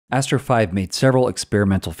Astro 5 made several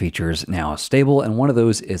experimental features now stable, and one of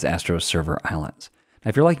those is Astro Server Islands. Now,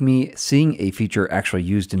 if you're like me, seeing a feature actually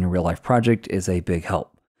used in a real-life project is a big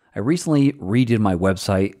help. I recently redid my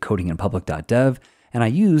website, codinginpublic.dev, and I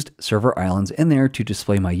used Server Islands in there to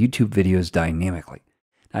display my YouTube videos dynamically.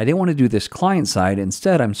 Now, I didn't want to do this client-side.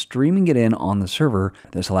 Instead, I'm streaming it in on the server.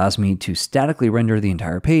 This allows me to statically render the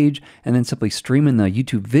entire page and then simply stream in the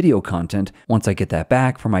YouTube video content once I get that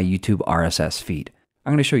back from my YouTube RSS feed.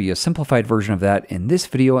 I'm going to show you a simplified version of that in this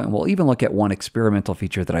video, and we'll even look at one experimental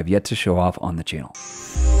feature that I've yet to show off on the channel.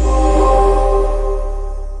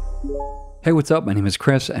 Hey, what's up? My name is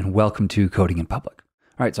Chris, and welcome to Coding in Public.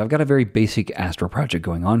 All right, so I've got a very basic Astro project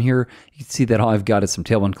going on here. You can see that all I've got is some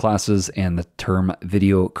Tailwind classes and the term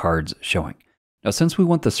video cards showing. Now, since we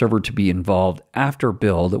want the server to be involved after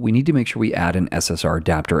build, we need to make sure we add an SSR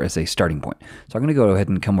adapter as a starting point. So I'm going to go ahead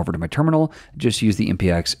and come over to my terminal, just use the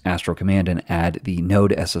npx astro command and add the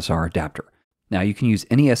node SSR adapter. Now you can use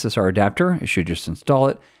any SSR adapter. You should just install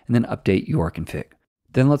it and then update your config.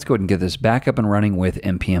 Then let's go ahead and get this back up and running with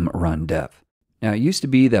npm run dev. Now, it used to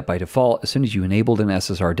be that by default, as soon as you enabled an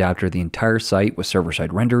SSR adapter, the entire site was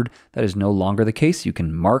server-side rendered. That is no longer the case. You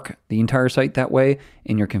can mark the entire site that way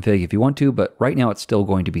in your config if you want to, but right now it's still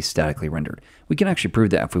going to be statically rendered. We can actually prove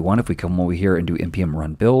that if we want, if we come over here and do npm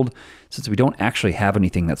run build. Since we don't actually have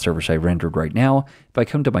anything that's server-side rendered right now, if I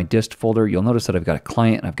come to my dist folder, you'll notice that I've got a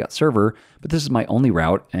client and I've got server, but this is my only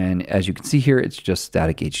route. And as you can see here, it's just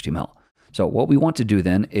static HTML. So what we want to do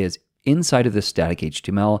then is inside of this static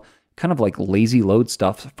HTML, kind of like lazy load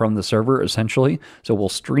stuff from the server, essentially. So we'll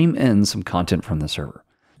stream in some content from the server.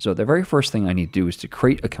 So the very first thing I need to do is to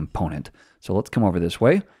create a component. So let's come over this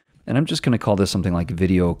way, and I'm just going to call this something like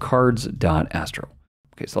videocards.astro.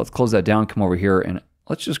 Okay, so let's close that down, come over here, and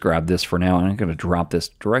let's just grab this for now. And I'm going to drop this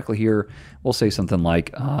directly here. We'll say something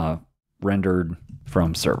like rendered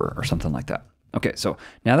from server or something like that. Okay, so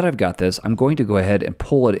now that I've got this, I'm going to go ahead and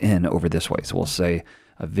pull it in over this way. So we'll say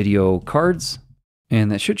video cards. And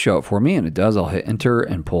that should show it for me, and it does. I'll hit enter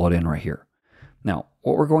and pull it in right here. Now,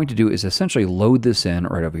 what we're going to do is essentially load this in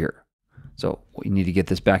right over here. So we need to get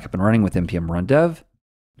this back up and running with npm run dev.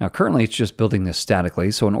 Now, currently it's just building this statically.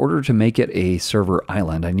 So in order to make it a server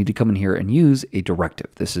island, I need to come in here and use a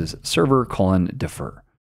directive. This is server:defer.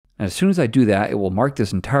 And as soon as I do that, it will mark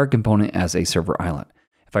this entire component as a server island.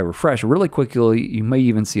 If I refresh really quickly, you may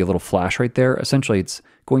even see a little flash right there. Essentially, it's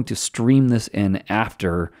going to stream this in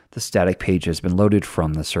after the static page has been loaded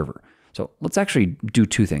from the server. So let's actually do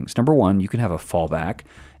two things. Number one, you can have a fallback.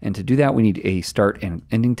 And to do that, we need a start and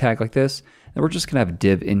ending tag like this. And we're just going to have a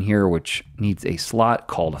div in here, which needs a slot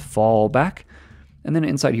called fallback. And then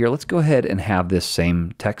inside here, let's go ahead and have this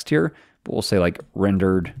same text here, but we'll say like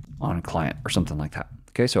rendered on client or something like that.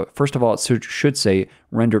 Okay, so first of all, it should say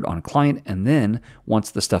rendered on client, and then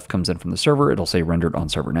once the stuff comes in from the server, it'll say rendered on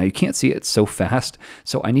server. Now you can't see it so fast,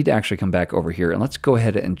 so I need to actually come back over here and let's go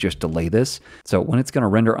ahead and just delay this. So when it's gonna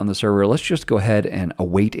render on the server, let's just go ahead and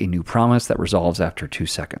await a new promise that resolves after 2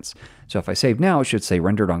 seconds. So if I save now, it should say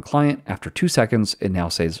rendered on client. After 2 seconds, it now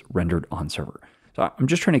says rendered on server. So I'm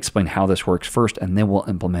just trying to explain how this works first, and then we'll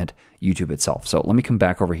implement YouTube itself. So let me come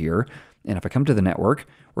back over here, and if I come to the network,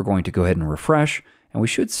 we're going to go ahead and refresh, and we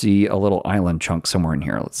should see a little island chunk somewhere in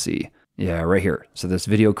here. Let's see. Yeah, right here. So this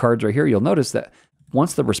video cards right here, you'll notice that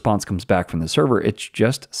once the response comes back from the server, it's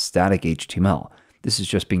just static HTML. This is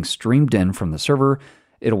just being streamed in from the server.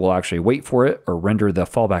 It will actually wait for it or render the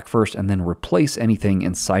fallback first and then replace anything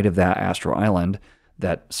inside of that Astro island,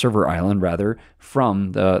 that server island rather,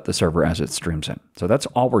 from the server as it streams in. So that's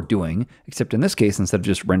all we're doing, except in this case, instead of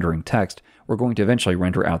just rendering text, we're going to eventually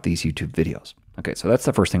render out these YouTube videos. Okay, so that's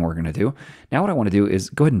the first thing we're going to do. Now what I want to do is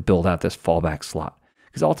go ahead and build out this fallback slot,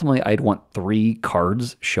 because ultimately I'd want 3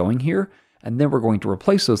 cards showing here, and then we're going to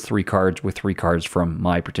replace those 3 cards with 3 cards from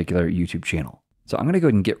my particular YouTube channel. So I'm going to go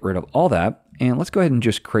ahead and get rid of all that, and let's go ahead and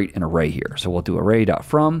just create an array here. So we'll do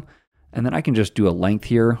array.from, and then I can just do a length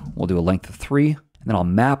here. We'll do a length of 3, and then I'll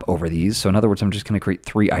map over these. So in other words, I'm just going to create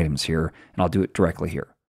 3 items here, and I'll do it directly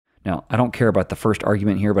here. Now, I don't care about the first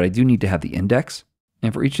argument here, but I do need to have the index.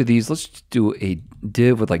 And for each of these, let's just do a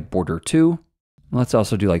div with like border 2. Let's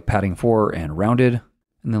also do like padding 4 and rounded.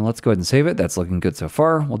 And then let's go ahead and save it. That's looking good so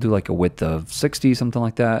far. We'll do like a width of 60, something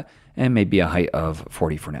like that, and maybe a height of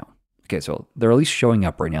 40 for now. Okay, so they're at least showing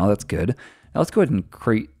up right now. That's good. Now let's go ahead and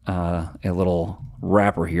create a little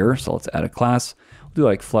wrapper here. So let's add a class. We'll do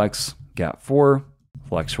like flex gap4,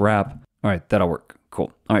 flex wrap. All right, that'll work.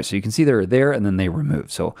 Cool. All right, so you can see they're there and then they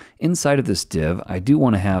remove. So inside of this div, I do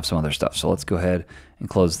want to have some other stuff. So let's go ahead and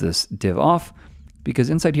close this div off, because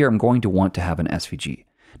inside here, I'm going to want to have an SVG.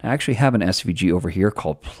 I actually have an SVG over here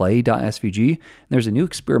called play.svg. And there's a new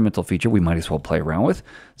experimental feature we might as well play around with.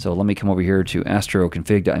 So let me come over here to Astro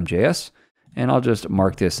config.mjs, and I'll just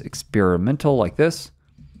mark this experimental like this.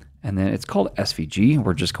 And then it's called SVG.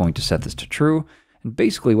 We're just going to set this to true. And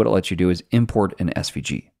basically what it lets you do is import an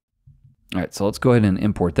SVG. All right, so let's go ahead and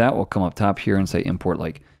import that. We'll come up top here and say import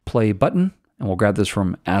like play button, and we'll grab this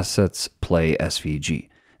from assets play SVG.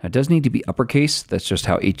 Now, it does need to be uppercase. That's just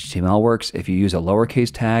how HTML works. If you use a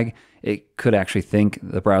lowercase tag, it could actually think,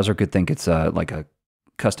 the browser could think it's like a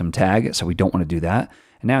custom tag, so we don't want to do that.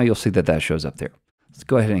 And now you'll see that that shows up there. Let's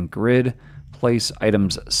go ahead and grid place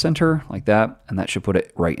items center like that, and that should put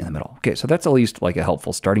it right in the middle. Okay, so that's at least like a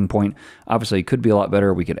helpful starting point. Obviously, it could be a lot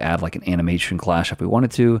better. We could add like an animation clash if we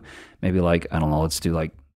wanted to. Maybe like, I don't know, let's do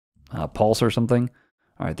like pulse or something.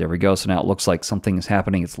 All right, there we go. So now it looks like something is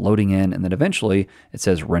happening. It's loading in, and then eventually it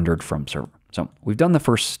says rendered from server. So we've done the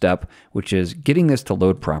first step, which is getting this to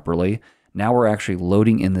load properly. Now we're actually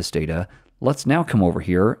loading in this data. Let's now come over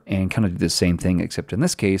here and kind of do the same thing, except in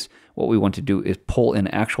this case, what we want to do is pull in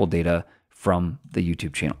actual data from the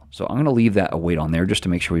YouTube channel. So I'm going to leave that await on there just to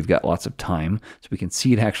make sure we've got lots of time so we can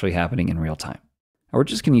see it actually happening in real time. Now we're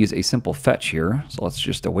just going to use a simple fetch here. So let's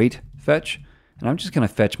just await fetch, and I'm just going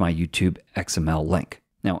to fetch my YouTube XML link.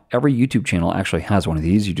 Now every YouTube channel actually has one of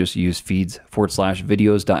these. You just use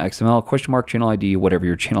feeds/videos.xml channel ID, whatever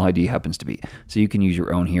your channel ID happens to be. So you can use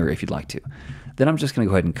your own here if you'd like to. Then I'm just going to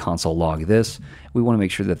go ahead and console log this. We want to make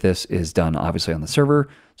sure that this is done obviously on the server.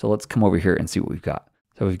 So let's come over here and see what we've got.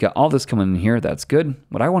 So we've got all this coming in here. That's good.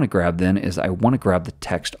 What I want to grab then is I want to grab the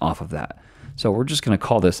text off of that. So we're just going to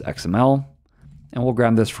call this XML, and we'll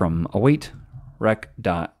grab this from await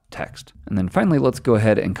rec.text. And then finally, let's go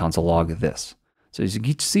ahead and console log this. So as you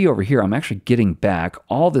can see over here, I'm actually getting back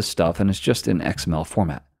all this stuff, and it's just in XML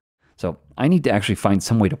format. So I need to actually find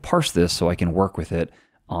some way to parse this so I can work with it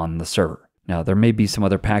on the server. Now there may be some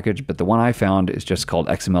other package, but the one I found is just called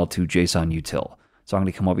XML2JSON-util. So I'm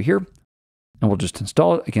going to come over here, and we'll just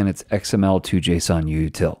install it. Again, it's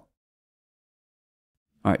XML2JSON-util.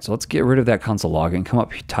 All right, so let's get rid of that console log and come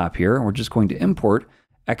up top here. And we're just going to import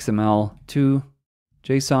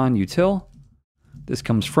XML2JSON-util. This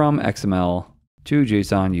comes from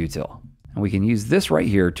XML2JSON-util. And we can use this right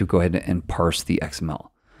here to go ahead and parse the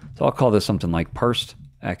XML. So I'll call this something like parsed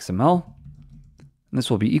XML. And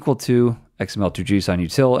this will be equal to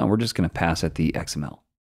XML2JSON-util, and we're just going to pass it the XML.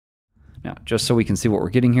 Now, just so we can see what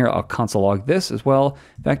we're getting here, I'll console log this as well.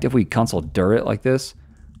 In fact, if we console dir it like this,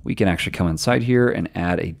 we can actually come inside here and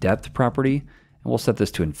add a depth property, and we'll set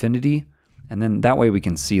this to infinity. And then that way we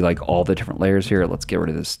can see like all the different layers here. Let's get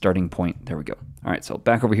rid of this starting point. There we go. All right, so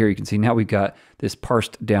back over here, you can see now we've got this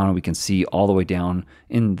parsed down, and we can see all the way down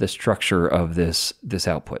in the structure of this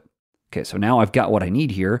output. Okay, so now I've got what I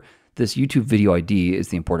need here. This YouTube video ID is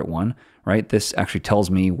the important one, right? This actually tells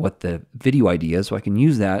me what the video ID is, so I can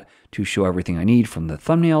use that to show everything I need from the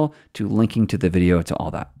thumbnail to linking to the video to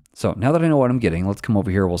all that. So now that I know what I'm getting, let's come over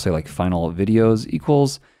here. We'll say like final videos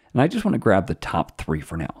equals, and I just want to grab the top three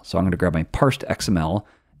for now. So I'm going to grab my parsed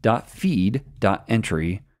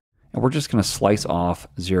XML.feed.entry, and we're just going to slice off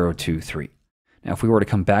 0, 2, 3. Now, if we were to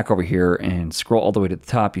come back over here and scroll all the way to the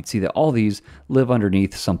top, you'd see that all these live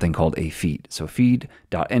underneath something called a feed. So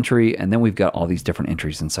feed.entry, and then we've got all these different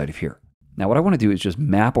entries inside of here. Now, what I want to do is just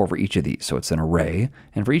map over each of these. So it's an array.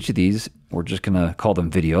 And for each of these, we're just going to call them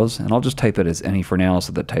videos. And I'll just type it as any for now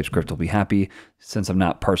so that TypeScript will be happy since I'm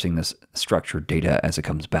not parsing this structured data as it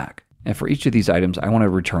comes back. And for each of these items, I want to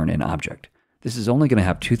return an object. This is only going to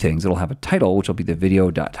have two things. It'll have a title, which will be the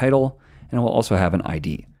video.title, and it will also have an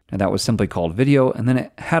ID. And that was simply called video, and then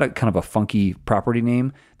it had a kind of a funky property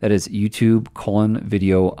name that is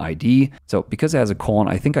YouTube:video ID. So because it has a colon,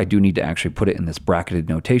 I think I do need to actually put it in this bracketed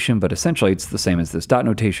notation, but essentially it's the same as this dot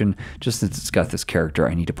notation, just since it's got this character,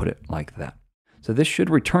 I need to put it like that. So this should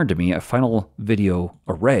return to me a final video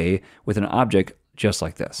array with an object just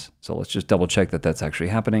like this. So let's just double check that that's actually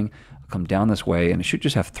happening. I'll come down this way, and it should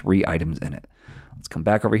just have 3 items in it. Let's come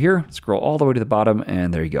back over here, scroll all the way to the bottom,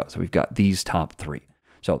 and there you go. So we've got these top 3.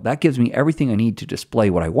 So that gives me everything I need to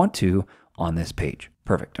display what I want to on this page.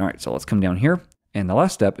 Perfect. All right, so let's come down here. And the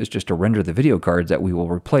last step is just to render the video cards that we will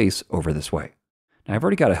replace over this way. Now I've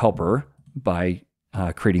already got a helper by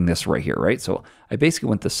creating this right here, right? So I basically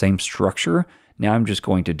want the same structure. Now I'm just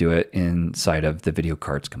going to do it inside of the video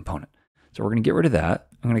cards component. So we're going to get rid of that.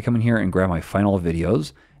 I'm going to come in here and grab my final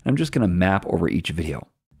videos, and I'm just going to map over each video.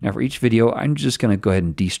 Now for each video, I'm just going to go ahead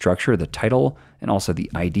and destructure the title and also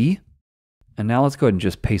the ID. And now let's go ahead and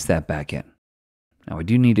just paste that back in. Now I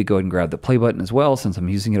do need to go ahead and grab the play button as well, since I'm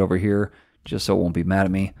using it over here, just so it won't be mad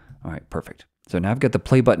at me. All right, perfect. So now I've got the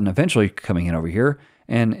play button eventually coming in over here,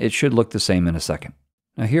 and it should look the same in a second.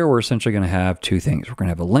 Now here we're essentially going to have two things. We're going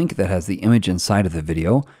to have a link that has the image inside of the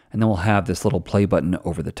video, and then we'll have this little play button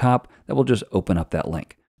over the top that will just open up that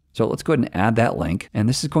link. So let's go ahead and add that link, and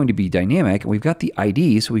this is going to be dynamic, and we've got the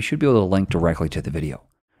ID, so we should be able to link directly to the video.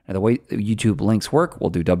 Now the way YouTube links work, we'll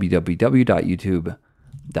do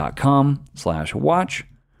www.youtube.com/watch,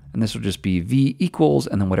 and this will just be v equals,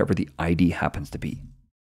 and then whatever the ID happens to be.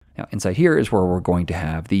 Now inside here is where we're going to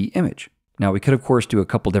have the image. Now we could of course do a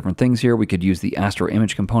couple different things here. We could use the Astro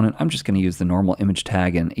image component. I'm just going to use the normal image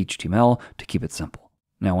tag in HTML to keep it simple.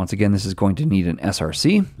 Now once again, this is going to need an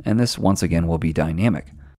SRC, and this once again will be dynamic.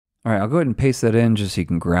 All right, I'll go ahead and paste that in just so you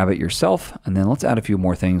can grab it yourself. And then let's add a few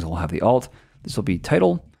more things. We'll have the alt. This will be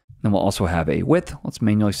title. Then we'll also have a width. Let's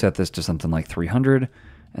manually set this to something like 300.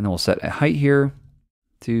 And then we'll set a height here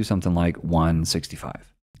to something like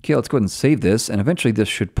 165. Okay, let's go ahead and save this. And eventually this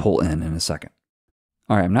should pull in a second.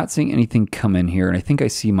 All right, I'm not seeing anything come in here. And I think I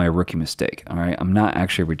see my rookie mistake. All right, I'm not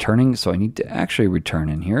actually returning. So I need to actually return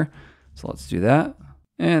in here. So let's do that.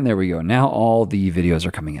 And there we go. Now all the videos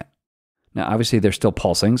are coming in. Now, obviously they're still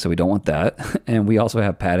pulsing, so we don't want that. And we also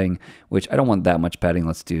have padding, which I don't want that much padding.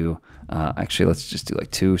 Let's do, actually, let's just do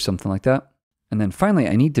like 2, something like that. And then finally,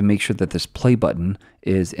 I need to make sure that this play button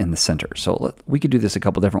is in the center. So we could do this a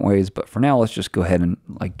couple different ways, but for now, let's just go ahead and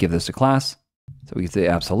like give this a class. So we can say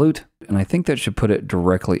absolute, and I think that should put it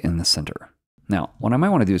directly in the center. Now, what I might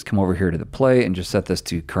want to do is come over here to the play and just set this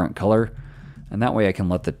to current color. And that way I can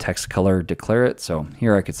let the text color declare it. So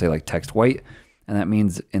here I could say like text white. And that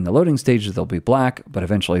means in the loading stages, they'll be black, but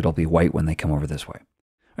eventually it'll be white when they come over this way.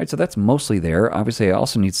 All right, so that's mostly there. Obviously, I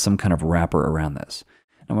also need some kind of wrapper around this.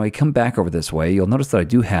 And when I come back over this way, you'll notice that I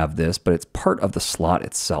do have this, but it's part of the slot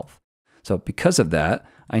itself. So because of that,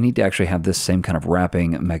 I need to actually have this same kind of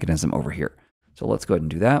wrapping mechanism over here. So let's go ahead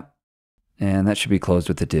and do that. And that should be closed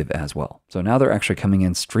with the div as well. So now they're actually coming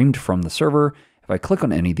in streamed from the server. If I click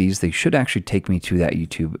on any of these, they should actually take me to that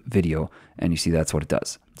YouTube video, and you see that's what it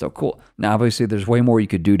does. So cool. Now, obviously, there's way more you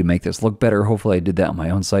could do to make this look better. Hopefully, I did that on my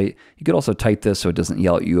own site. You could also type this so it doesn't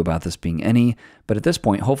yell at you about this being any, but at this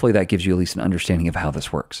point, hopefully that gives you at least an understanding of how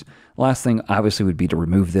this works. The last thing, obviously, would be to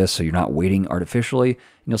remove this so you're not waiting artificially, and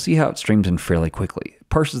you'll see how it streams in fairly quickly. It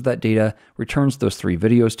parses that data, returns those 3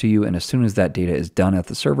 videos to you, and as soon as that data is done at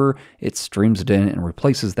the server, it streams it in and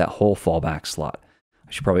replaces that whole fallback slot.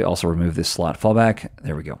 I should probably also remove this slot fallback.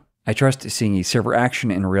 There we go. I trust seeing a server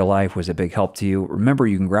action in real life was a big help to you. Remember,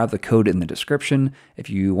 you can grab the code in the description if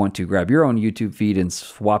you want to grab your own YouTube feed and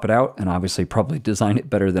swap it out, and obviously probably design it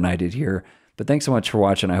better than I did here. But thanks so much for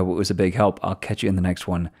watching. I hope it was a big help. I'll catch you in the next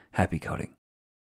one. Happy coding.